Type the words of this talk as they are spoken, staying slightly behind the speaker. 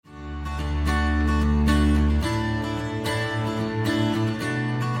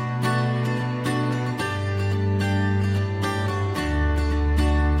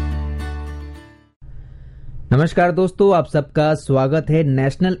नमस्कार दोस्तों, आप सबका स्वागत है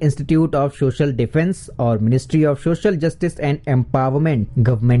national institute of social defence और ministry of social justice and empowerment,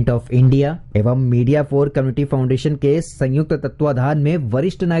 government of India एवं मीडिया फॉर कम्युनिटी फाउंडेशन के संयुक्त तत्वाधान में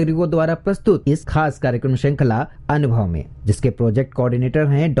वरिष्ठ नागरिकों द्वारा प्रस्तुत इस खास कार्यक्रम श्रृंखला अनुभव में, जिसके प्रोजेक्ट कोऑर्डिनेटर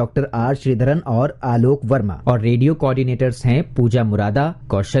हैं डॉक्टर आर श्रीधरन और आलोक वर्मा और रेडियो कोऑर्डिनेटर्स हैं पूजा मुरादा,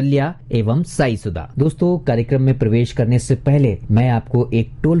 कौशल्या एवं साई सुधा। दोस्तों, कार्यक्रम में प्रवेश करने से पहले मैं आपको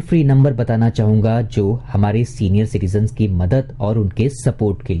एक टोल फ्री नंबर बताना चाहूंगा जो हमारे सीनियर सिटीजन्स की मदद और उनके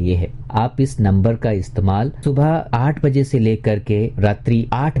सपोर्ट के लिए है। आप इस नंबर का इस्तेमाल सुबह 8 बजे से लेकर के रात्रि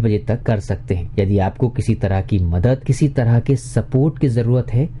 8 बजे तक कर सकते हैं। यदि आपको किसी तरह की मदद, किसी तरह के सपोर्ट की जरूरत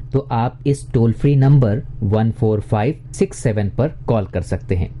है तो आप इस टोल फ्री नंबर 14567 पर कॉल कर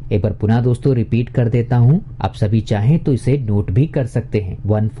सकते हैं। एक बार पुनः दोस्तों रिपीट कर देता हूं, आप सभी चाहें तो इसे नोट भी कर सकते हैं।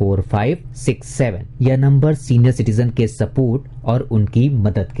 14567 यह नंबर सीनियर सिटीजन के सपोर्ट और उनकी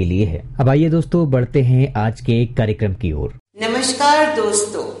मदद के लिए है। अब आइए दोस्तों बढ़ते हैं आज के कार्यक्रम की ओर। नमस्कार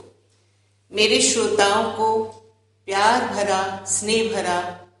दोस्तों, मेरे श्रोताओं को प्यार भरा, स्नेह भरा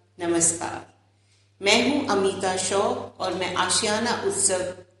नमस्कार। मैं हूं अमिता शॉ और मैं आशियाना उत्सव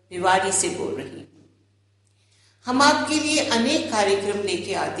भिवाड़ी से बोल रही हूं। हम आपके लिए अनेक कार्यक्रम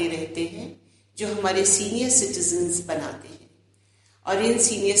लेके आते रहते हैं जो हमारे सीनियर सिटीजन्स बनाते हैं, और इन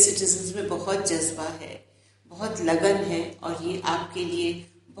सीनियर सिटीजन्स में बहुत जज्बा है, बहुत लगन है, और ये आपके लिए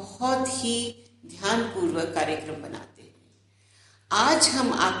बहुत ही ध्यानपूर्वक कार्यक्रम बनाते हैं। आज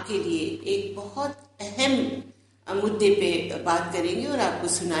हम आपके लिए एक बहुत अहम मुद्दे पे बात करेंगे और आपको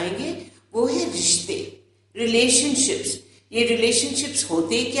सुनाएंगे, वो है रिश्ते, रिलेशनशिप्स। ये रिलेशनशिप्स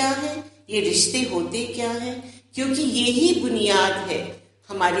होते क्या हैं, ये रिश्ते होते क्या हैं, क्योंकि यही बुनियाद है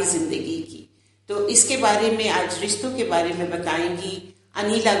हमारी जिंदगी की। तो इसके बारे में आज रिश्तों के बारे में बताएंगी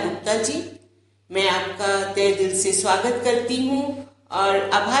अनिला गुप्ता जी। मैं आपका तहे दिल से स्वागत करती हूँ और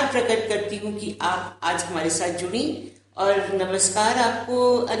आभार प्रकट करती हूँ कि आप आज हमारे साथ जुड़ी। और नमस्कार आपको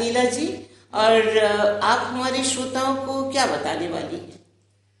अनिला जी। और आप हमारे श्रोताओं को क्या बताने वाली हैं?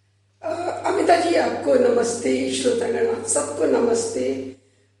 अमिता जी, आपको नमस्ते, श्रोतागण आप सबको नमस्ते।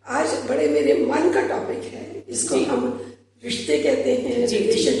 आज बड़े मेरे मन का टॉपिक है, इसको हम रिश्ते कहते हैं,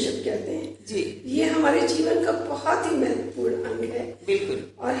 रिलेशनशिप कहते हैं जी। ये हमारे जीवन का बहुत ही महत्वपूर्ण अंग है, बिल्कुल,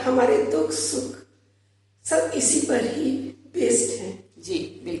 और हमारे दुख सुख सब इसी पर ही बेस्ड हैं जी।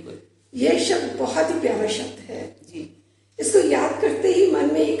 बिल्कुल, ये शब्द बहुत ही प्यारा शब्द है जी। इसको याद करते ही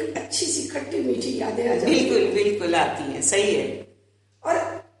मन में एक अच्छी सी खट्टी मीठी यादें आ जाती हैं। बिल्कुल बिल्कुल आती हैं, सही है। और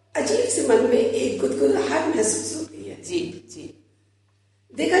अजीब से मन में एक गुदगुदाहट महसूस होती है जी जी।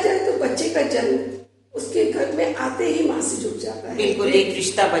 देखा जाए तो बच्चे का जन्म उसके घर में आते ही माँ से जुड़ जाता है, बिल्कुल एक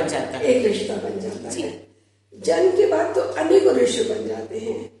रिश्ता बन जाता है, एक रिश्ता बन जाता है। जन्म के बाद तो अनेकों रिश्ते बन जाते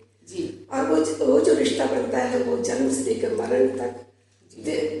हैं जी। और वो जो रिश्ता बनता है वो जन्म से लेकर मरण तक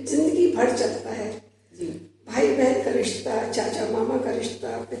जिंदगी भर चलता है जी। भाई बहन का रिश्ता, चाचा मामा का रिश्ता,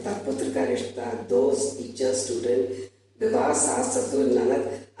 पिता पुत्र का रिश्ता, दोस्त, टीचर, स्टूडेंट, विवाह, सास ससुर, ननद,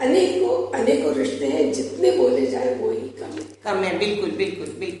 अनेकों रिश्ते हैं। जितने बोले जाए वो ही कम है। बिल्कुल बिल्कुल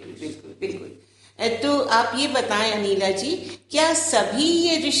बिल्कुल बिल्कुल बिल्कुल। तो आप ये बताएं अनिला जी, क्या सभी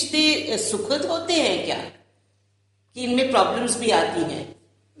ये रिश्ते सुखद होते हैं क्या, कि इनमें प्रॉब्लम्स भी आती हैं?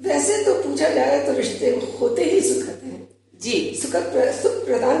 वैसे तो पूछा जाए तो रिश्ते होते ही सुखद हैं जी। सुख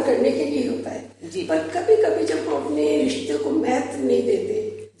प्रदान करने के लिए होता है जी। पर कभी कभी जब हम अपने रिश्ते को महत्व नहीं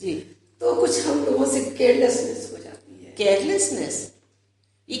देते जी, तो कुछ हम लोगों से केयरलेसनेस हो जाती है। केयरलेसनेस?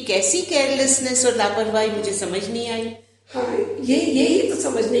 ये कैसी केयरलेसनेस और लापरवाही, मुझे समझ नहीं आई। हाँ, यही तो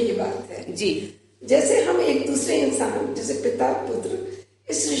समझने की बात है जी। जैसे हम एक दूसरे इंसान, जैसे पिता पुत्र,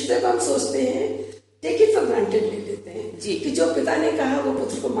 इस रिश्ते को हम सोचते हैं, टेक इट फॉर ग्रांटेड ले लेते हैं जी, कि जो पिता ने कहा वो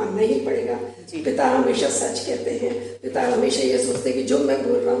पुत्र को मानना ही पड़ेगा। पिता हमेशा सच कहते हैं, पिता हमेशा ये सोचते हैं कि जो मैं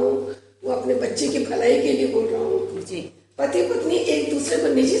बोल रहा हूँ वो अपने बच्चे की भलाई के लिए बोल रहा हूँ जी। पति पत्नी एक दूसरे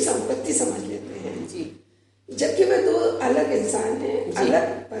को निजी संपत्ति समझ लेते हैं जी, जबकि वे दो अलग इंसान हैं, अलग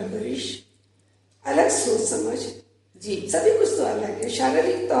परवरिश, अलग सोच समझ जी, सभी कुछ तो अलग है।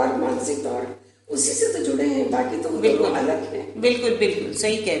 शारीरिक तौर, मानसिक तौर उसी से तो जुड़े हैं, बाकी तो बिल्कुल अलग है। बिल्कुल बिल्कुल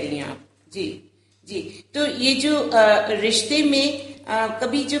सही कह रही हैं आप जी जी। तो ये जो रिश्ते में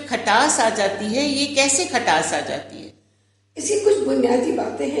कभी जो खटास आ जाती है, ये कैसे खटास आ जाती है? इसी कुछ बुनियादी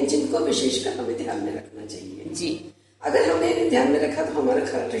बातें हैं जिनको विशेषकर हमें ध्यान में रखना चाहिए जी। अगर हमने ध्यान में रखा तो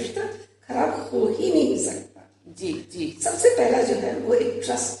हमारा रिश्ता खराब हो ही नहीं सकता जी जी। सबसे पहला जो है वो एक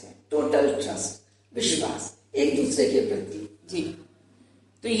ट्रस्ट है, टोटल ट्रस्ट, विश्वास एक दूसरे के प्रति जी।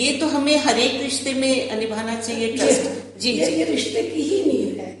 तो ये तो हमें हर एक रिश्ते में निभाना चाहिए, ट्रस्ट जी। ये रिश्ते की ही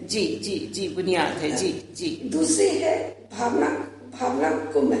नींव है जी जी जी, बुनियाद है जी जी। दूसरी है भावना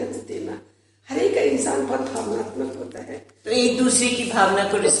को महत्व देना। हर एक इंसान बहुत भावनात्मक होता है, तो एक दूसरे की भावना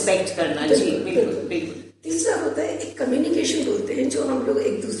को रिस्पेक्ट करना जी। बिल्कुल बिल्कुल। तीसरा होता है एक कम्युनिकेशन बोलते हैं, जो हम लोग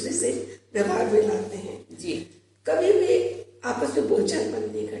एक दूसरे से व्यवहार में लाते हैं जी। कभी भी आपस में बोलचाल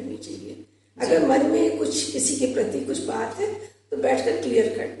बंद नहीं करनी चाहिए। अगर मन में कुछ किसी के प्रति कुछ बात है तो बैठकर क्लियर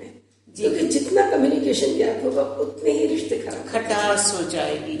करना है, क्योंकि जितना कम्युनिकेशन गैप होगा उतने ही रिश्ते खराब, खटास हो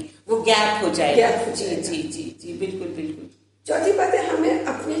जाएगी, वो गैप हो जाएगा। जी जी जी जी, बिल्कुल बिल्कुल। चौथी बात है, हमें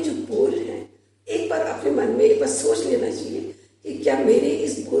अपने जो बोल हैं एक बार अपने मन में एक बार सोच लेना चाहिए कि क्या मेरे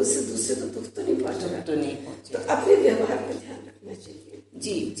इस बोल से दूसरे को दुख तो नहीं पहुंच रहा, तो नहीं पहुंचे, तो अपने व्यवहार पर ध्यान रखना चाहिए।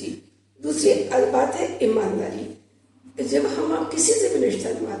 जी जी। दूसरी बात है ईमानदारी। जब हम किसी से भी रिश्ता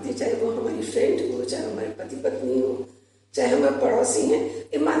निभाते हैं, चाहे वो हमारी फ्रेंड हो, चाहे हमारे पति पत्नी हो, चाहे हमारे पड़ोसी हैं,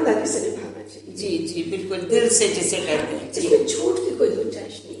 ईमानदारी से निभाना चाहिए। जी जी बिल्कुल, दिल से जिसे कहते हैं। इसमें झूठ की कोई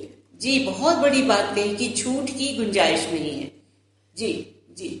गुंजाइश नहीं है। जी, बहुत बड़ी बात कही कि झूठ की गुंजाइश नहीं है। जी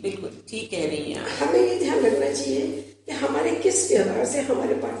जी बिल्कुल ठीक कह रही हैं आप। हमें ये ध्यान रखना चाहिए कि हमारे किस व्यवहार से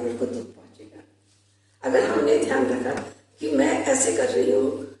हमारे पार्टनर को दुख पहुंचेगा। अगर हमने ध्यान रखा कि मैं ऐसे कर रही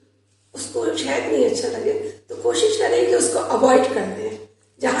हूँ, उसको शायद नहीं अच्छा लगे, तो कोशिश करें कि उसको अवॉइड कर दें,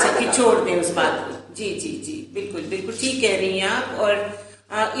 जहाँ कि छोड़ दें उस बात को। जी जी जी बिल्कुल बिल्कुल ठीक कह रही हैं आप।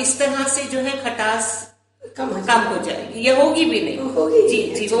 और इस तरह से जो है खटास कम हो जाएगी, या होगी भी नहीं, होगी जी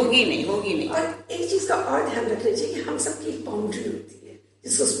जी, होगी नहीं। और एक चीज का और ध्यान रखना चाहिए कि हम सबकी एक बाउंड्री होती है,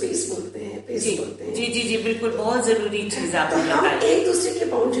 जिसको स्पेस बोलते हैं, पेस बोलते हैं। जी जी जी बिल्कुल, बहुत जरूरी चीज आपने बताई। हम एक दूसरे की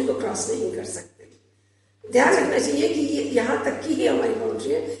बाउंड्री को क्रॉस नहीं कर सकते। ध्यान रखना चाहिए कि ये यहाँ तक की ही हमारी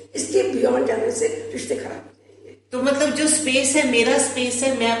बाउंड्री है, इसके बियॉन्ड जाने से रिश्ते खराब हो जाएंगे। तो मतलब जो स्पेस है, मेरा स्पेस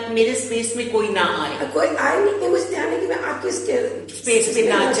है, मैं मेरे स्पेस में कोई ना आए, कोई आए नहीं, मुझे ध्यान है कि मैं आपके स्पेस पे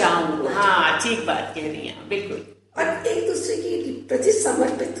ना जाऊं। हाँ, ठीक बात कह रही हैं बिल्कुल। और एक दूसरे की प्रति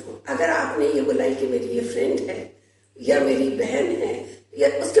समर्पित हो। अगर आपने ये बोला कि मेरी ये फ्रेंड है या मेरी बहन है, या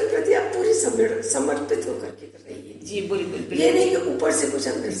उसके प्रति आप पूरी समर्पित होकर के कर रही है। जी बिल्कुल। ये नहीं कि ऊपर से कुछ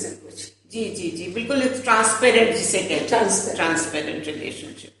अंदर से कुछ। जी जी जी बिल्कुल, ट्रांसपेरेंट जिसे कहते हैं, ट्रांसपेरेंट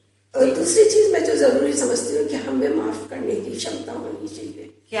रिलेशनशिप। और दूसरी चीज मैं जो जरूरी समझती हूँ कि हमें माफ करने की क्षमता होनी चाहिए।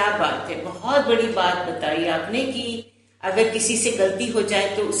 क्या बात है, बहुत बड़ी बात बताई आपने कि अगर किसी से गलती हो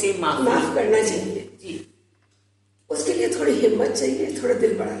जाए तो उसे माफ करना चाहिए। जी, उसके लिए थोड़ी हिम्मत चाहिए, थोड़ा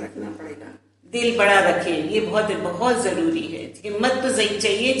दिल बड़ा रखना पड़ेगा। दिल बड़ा रखें, ये बहुत जरूरी है। हिम्मत तो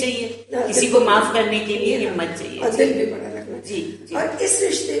चाहिए किसी को माफ करने के लिए हिम्मत चाहिए, और दिल भी बड़ा रखना। जी। और इस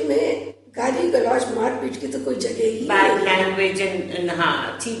रिश्ते में गाली गलौज मारपीट की तो कोई जगह ही, बैड लैंग्वेज,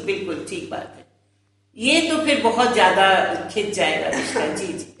 हाँ ठीक, बिल्कुल ठीक बात है। ये तो फिर बहुत ज्यादा खिंच जाएगा रिश्ता। जी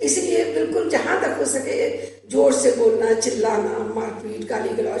जी, इसलिए बिल्कुल जहां तक हो सके जोर से बोलना, चिल्लाना, मारपीट, गाली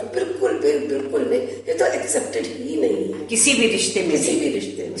गलौज बिल्कुल नहीं। ये तो एक्सेप्टेड ही नहीं है किसी भी रिश्ते में, किसी भी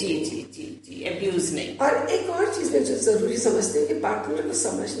रिश्ते में। जी जी जी जी, अब्यूज नहीं। और एक और चीज में जो जरूरी समझते हैं कि पार्टनर को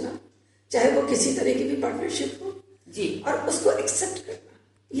समझना, चाहे वो किसी तरह की भी पार्टनरशिप हो जी, और उसको एक्सेप्ट करना,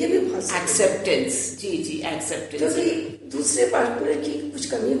 ये भी बहुत एक्सेप्टेंस। जी जी, एक्सेप्टेंस। क्योंकि दूसरे पार्टनर की कुछ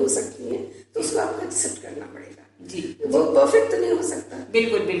कमी हो सकती है तो उसको आपको एक्सेप्ट करना पड़ेगा। जी, वो परफेक्ट तो नहीं हो सकता।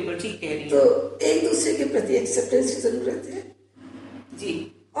 बिल्कुल बिल्कुल ठीक कह रही हैं। तो एक दूसरे के प्रति एक्सेप्टेंस की जरूरत है जी,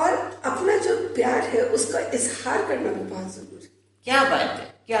 और अपना जो प्यार है उसका इजहार करना भी बहुत जरूरी है। क्या बात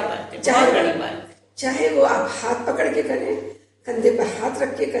है, बहुत बड़ी बात है। चाहे वो आप हाथ पकड़ के करें, कंधे पर हाथ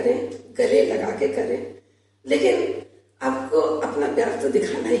रख के करें, गले लगा के करें, लेकिन आपको अपना प्यार तो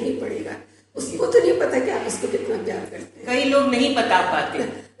दिखाना ही पड़ेगा। उसको तो नहीं पता कि आप उसको कितना प्यार करते हैं, कई लोग नहीं बता पाते।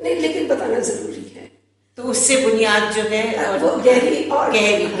 नहीं, लेकिन बताना जरूरी है। तो उससे बुनियाद जो है और वो गहरी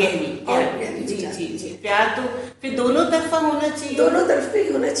जी जी जी, प्यार तो फिर दोनों तरफा होना चाहिए, दोनों तरफ पे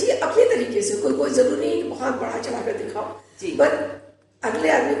ही होना चाहिए, अपने तरीके से। कोई जरूरी नहीं बहुत बड़ा चढ़ा कर दिखाओ, पर अगले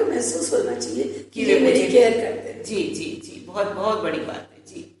आदमी को महसूस होना चाहिए कि ये मेरी केयर करते हैं। जी जी जी, बहुत बड़ी बात है।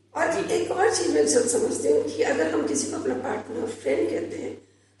 जी, और एक और चीज मैं समझती हूँ कि अगर हम किसी को अपना पार्टनर फ्रेंड कहते हैं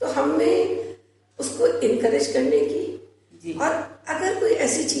तो हमें उसको इनकरेज करने की, और अगर कोई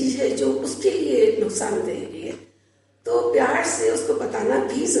ऐसी चीज है जो उसके लिए नुकसानदेह है तो प्यार से उसको बताना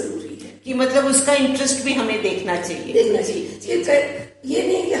भी जरूरी है। कि मतलब उसका इंटरेस्ट भी हमें देखना चाहिए। ये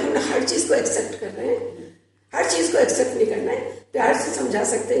नहीं कि हम हर चीज को एक्सेप्ट कर रहे हैं, हर चीज को एक्सेप्ट नहीं करना है। प्यार से समझा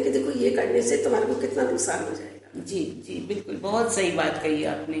सकते हैं कि देखो ये करने से तुम्हारे को कितना नुकसान हो जाएगा। जी जी बिल्कुल, बहुत सही बात कही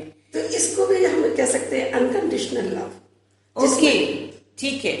आपने। तो इसको भी हम कह सकते हैं अनकंडीशनल लव। ओके,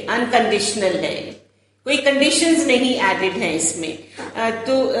 ठीक है, अनकंडीशनल है, कोई कंडीशंस नहीं एडेड हैं इसमें।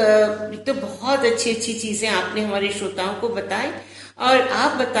 तो बहुत अच्छी चीजें आपने हमारे श्रोताओं को बताएं। और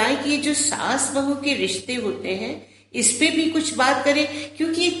आप बताएं कि ये जो सास बहू के रिश्ते होते हैं इस पे भी कुछ बात करें,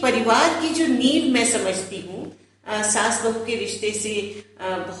 क्योंकि एक परिवार की जो नींव मैं समझती हूँ सास बहू के रिश्ते से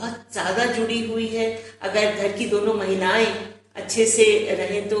बहुत ज्यादा जुड़ी हुई है। अगर घर की दोनों महिलाएं अच्छे से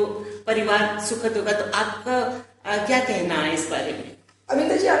रहें तो परिवार सुखद होगा। तो आपका क्या कहना है इस बारे में?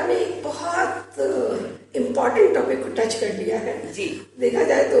 अमिता जी, आपने एक बहुत इम्पोर्टेंट टॉपिक को टच कर लिया है जी। देखा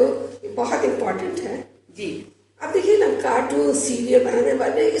जाए तो बहुत इम्पोर्टेंट है जी। अब देखिए ना, कार्टून सीरियल बनाने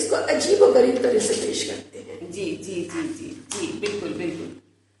वाले इसको अजीब और गरीब तरह से पेश करते हैं जी जी जी जी जी बिल्कुल बिल्कुल।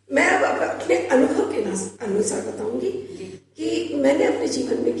 मैं अब अपने अनुभव के अनुसार बताऊंगी कि मैंने अपने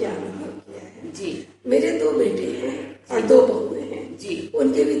जीवन में क्या अनुभव किया है जी। मेरे 2 बेटे हैं और 2 बहुएं हैं जी।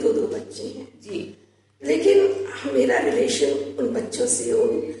 उनके भी 2 बच्चे हैं जी। लेकिन मेरा रिलेशन उन बच्चों से,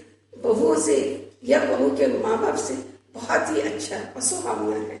 उन बहुओं से या बहू के माँ बाप से बहुत ही अच्छा और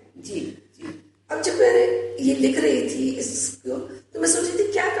सुहावना है जी जी। अब जब मैं ये लिख रही थी इसको, तो मैं सोच रही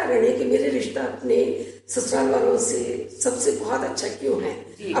थी क्या कारण है कि मेरे रिश्ता अपने ससुराल वालों से सबसे बहुत अच्छा क्यों है,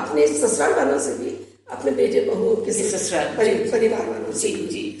 अपने ससुराल वालों से भी, अपने बेटे बहुओं के परिवार वालों से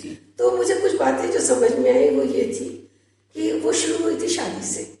जी जी। तो मुझे कुछ बातें जो समझ में आई वो ये थी कि वो शुरू हुई थी शादी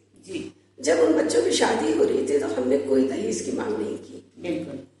से जी। जब उन बच्चों की शादी हो रही थी तो हमने कोई दहेज की मांग नहीं की,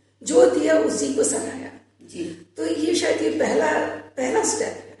 बिल्कुल जो दिया उसी को सराहा जी। तो ये शायद ये पहला स्टेप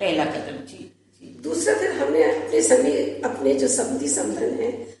है, पहला कदम जी। दूसरा, फिर हमने अपने जो संबंधी संबंध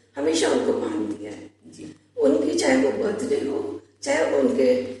है हमेशा उनको मान दिया है जी। उनकी चाहे वो बर्थडे हो, चाहे वो उनके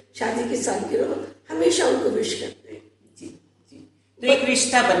शादी की सालगिरह हो, हमेशा उनको विश करते हैं जी जी। तो एक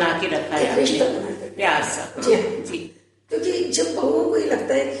रिश्ता बना के रखा है, रिश्ता बना कर प्यार सा जी जी। क्योंकि जब बहुओं को ये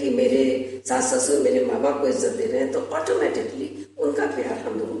लगता है कि मेरे सास ससुर मेरे माँ बाप को इज्जत दे रहे हैं, तो ऑटोमेटिकली उनका प्यार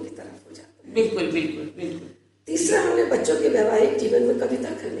हम लोगों की तरफ हो जाता है। बिल्कुल बिल्कुल बिल्कुल। तीसरा, हमने बच्चों के वैवाहिक जीवन में कभी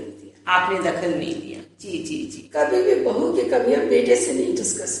दखल नहीं दिया। आपने दखल नहीं दिया जी जी जी। कभी भी बहू की कमियां बेटे से नहीं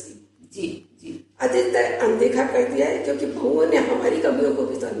डिस्कस की जी जी। अधिकतर अनदेखा कर दिया है, क्योंकि बहुओं ने हमारी कमियों को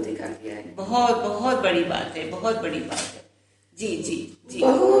भी तो अनदेखा किया है। बहुत बहुत बड़ी बात है, बहुत बड़ी बात है जी जी जी।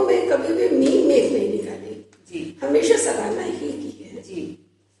 बहुओं में कभी भी मीन मेख नहीं निकाली जी, हमेशा सराहना ही की है जी।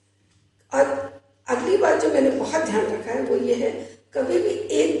 और अगली बात जो मैंने बहुत ध्यान रखा है वो ये है, कभी भी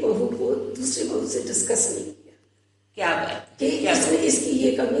एक बहू को दूसरी बहू से डिस्कस नहीं किया। क्या बात कि इसकी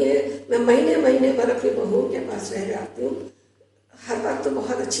ये कमी है। मैं महीने भर अपनी बहुओं के पास रह जाती हूँ। हर बात तो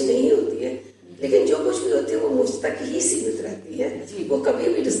बहुत अच्छी नहीं होती है, लेकिन जो कुछ भी होती है वो मुझ तक ही सीमित रहती है, वो कभी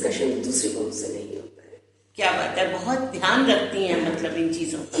भी डिस्कशन दूसरी बहू से नहीं होता है। क्या बात है, बहुत ध्यान रखती हैं मतलब इन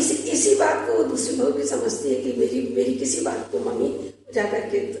चीजों का। इसी बात को दूसरी बहू भी समझती है कि मेरी किसी बात को मम्मी जाकर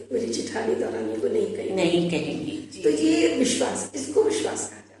के मेरी जिठानी दौरानी को नहीं कहेंगी। तो ये विश्वास, इसको विश्वास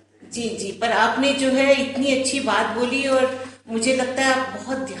कहा जाता है जी जी। पर आपने जो है इतनी अच्छी बात बोली, और मुझे लगता है आप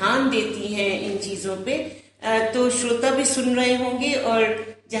बहुत ध्यान देती हैं इन चीजों पे, तो श्रोता भी सुन रहे होंगे और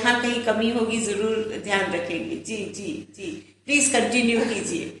जहाँ कहीं कमी होगी जरूर ध्यान रखेंगे जी जी जी। प्लीज कंटिन्यू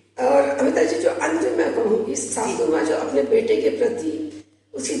कीजिए। और अमिता जी, जो अंत में मैं कहूँगी, सासू माँ जो अपने बेटे के प्रति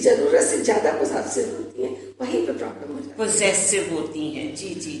उसकी जरूरत से ज्यादा पोसेसिव होती हैं, वहीं पे प्रॉब्लम हो जाती है। पोसेसिव होती हैं जी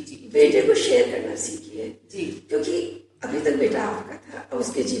जी जी। बेटे को शेयर करना सीखिए जी, क्योंकि अभी तक बेटा आपका था, और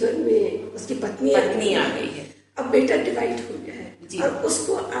उसके जीवन में उसकी पत्नी आ गई है। अब बेटा डिवाइड हो गया है और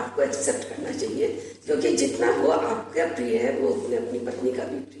उसको आपको एक्सेप्ट करना चाहिए, क्योंकि जितना वो आपका प्रिय है वो अपनी पत्नी का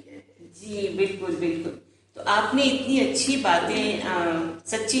भी प्रिय है जी। बिल्कुल बिल्कुल। तो आपने इतनी अच्छी बातें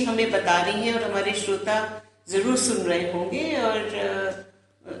सच्ची हमें बता रही हैं, और हमारे श्रोता जरूर सुन रहे होंगे। और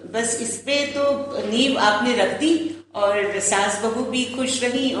बस इस पे तो नींव आपने रख दी, और सास बहू भी खुश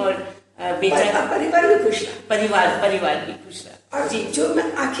रही, और बेटा परिवार भी खुश रहा, परिवार भी खुश रहा। और जी, जो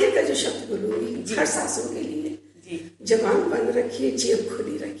मैं आखिर का जो शब्द बोलूंगी हर सासों के लिए, जबान बंद रखिए, जेब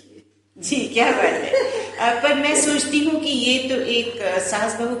खुली रखिए जी। क्या बात है। पर मैं सोचती हूँ कि ये तो एक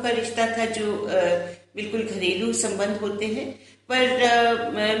सास बहू का रिश्ता था जो बिल्कुल घरेलू संबंध होते हैं।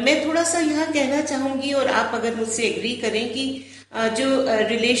 पर मैं थोड़ा सा यहाँ कहना चाहूंगी, और आप अगर मुझसे एग्री करें, कि जो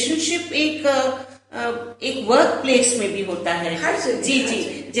रिलेशनशिप एक वर्क प्लेस में भी होता है जी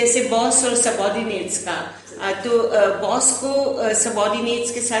जी। जैसे बॉस और सबऑर्डिनेट्स का, तो बॉस को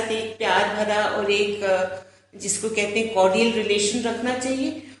सबऑर्डिनेट्स के साथ एक प्यार भरा और एक जिसको कहते हैं कॉर्डियल रिलेशन रखना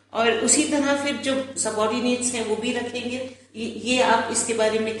चाहिए, और उसी तरह फिर जो सबऑर्डिनेट्स हैं वो भी रखेंगे। ये आप इसके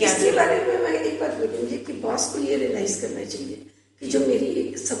बारे में क्या? इसके बारे में मैं एक बात बोलूंगी कि बॉस को ये रियलाइज करना चाहिए कि जो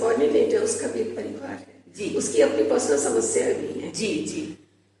मेरी सबऑर्डिनेट है उसका भी एक परिवार है जी, उसकी अपनी पर्सनल समस्या भी है जी जी।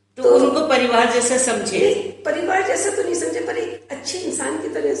 तो उनको परिवार जैसा समझे, परिवार जैसा तो नहीं समझे, पर एक अच्छे इंसान की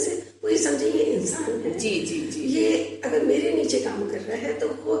तरह से वो ये समझे ये इंसान है जी जी जी। ये अगर मेरे नीचे काम कर रहा है तो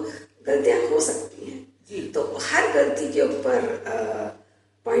वो गलतियां हो सकती हैं जी। तो हर गलती के ऊपर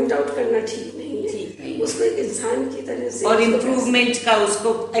पॉइंट आउट करना ठीक नहीं है, उसको एक इंसान की तरह से, और इम्प्रूवमेंट का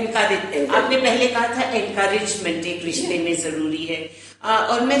उसको एनकरेज, आपने पहले कहा था एनकरेजमेंट एक रिश्ते में जरूरी है।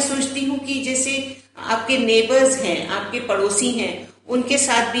 और मैं सोचती हूँ कि जैसे आपके नेबर्स हैं, आपके पड़ोसी हैं, उनके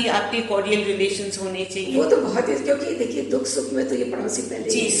साथ भी आपके कॉर्डियल रिलेशंस होने चाहिए। वो तो बहुत ही, क्योंकि देखिए दुख सुख में तो ये पड़ोसी पहले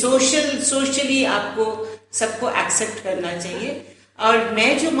जी। सोशली आपको सबको एक्सेप्ट करना चाहिए। और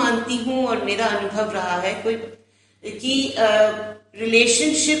मैं जो मानती हूँ और मेरा अनुभव रहा है कि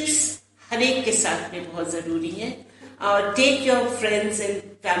रिलेशनशिप्स हर एक के साथ में बहुत जरूरी है, और take your friends and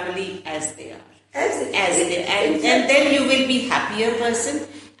family as they are, and then you will be happier person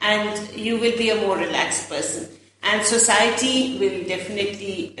and you will be a more relaxed person and society will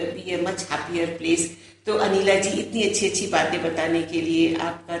definitely be a much happier place. तो अनिला जी, इतनी अच्छी अच्छी बातें बताने के लिए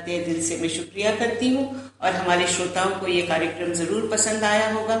आपका तहे दिल से मैं शुक्रिया करती हूँ, और हमारे श्रोताओं को ये कार्यक्रम जरूर पसंद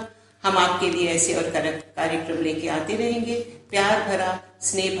आया होगा। हम आपके लिए ऐसे और कार्यक्रम लेके आते रहेंगे। प्यार भरा,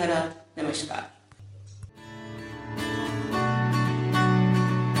 स्नेह भरा नमस्कार।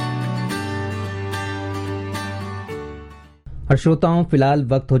 और श्रोताओं, फिलहाल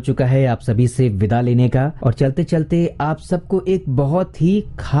वक्त हो चुका है आप सभी से विदा लेने का, और चलते चलते आप सबको एक बहुत ही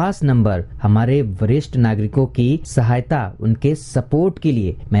खास नंबर हमारे वरिष्ठ नागरिकों की सहायता, उनके सपोर्ट के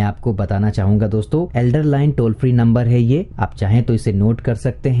लिए मैं आपको बताना चाहूंगा दोस्तों। Elder line toll free number है ये, आप चाहें तो इसे नोट कर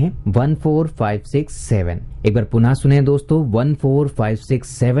सकते हैं, 14567। एक बार पुनः सुने दोस्तों,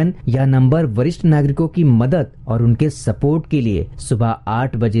 14567। यह नंबर वरिष्ठ नागरिकों की मदद और उनके सपोर्ट के लिए सुबह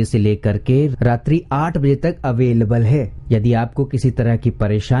 8 बजे से लेकर के रात्रि 8 बजे तक अवेलेबल है। यदि आपको किसी तरह की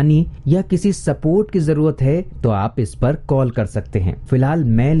परेशानी या किसी सपोर्ट की जरूरत है तो आप इस पर कॉल कर सकते हैं। फिलहाल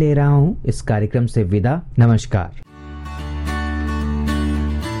मैं ले रहा हूँ इस कार्यक्रम से विदा। नमस्कार।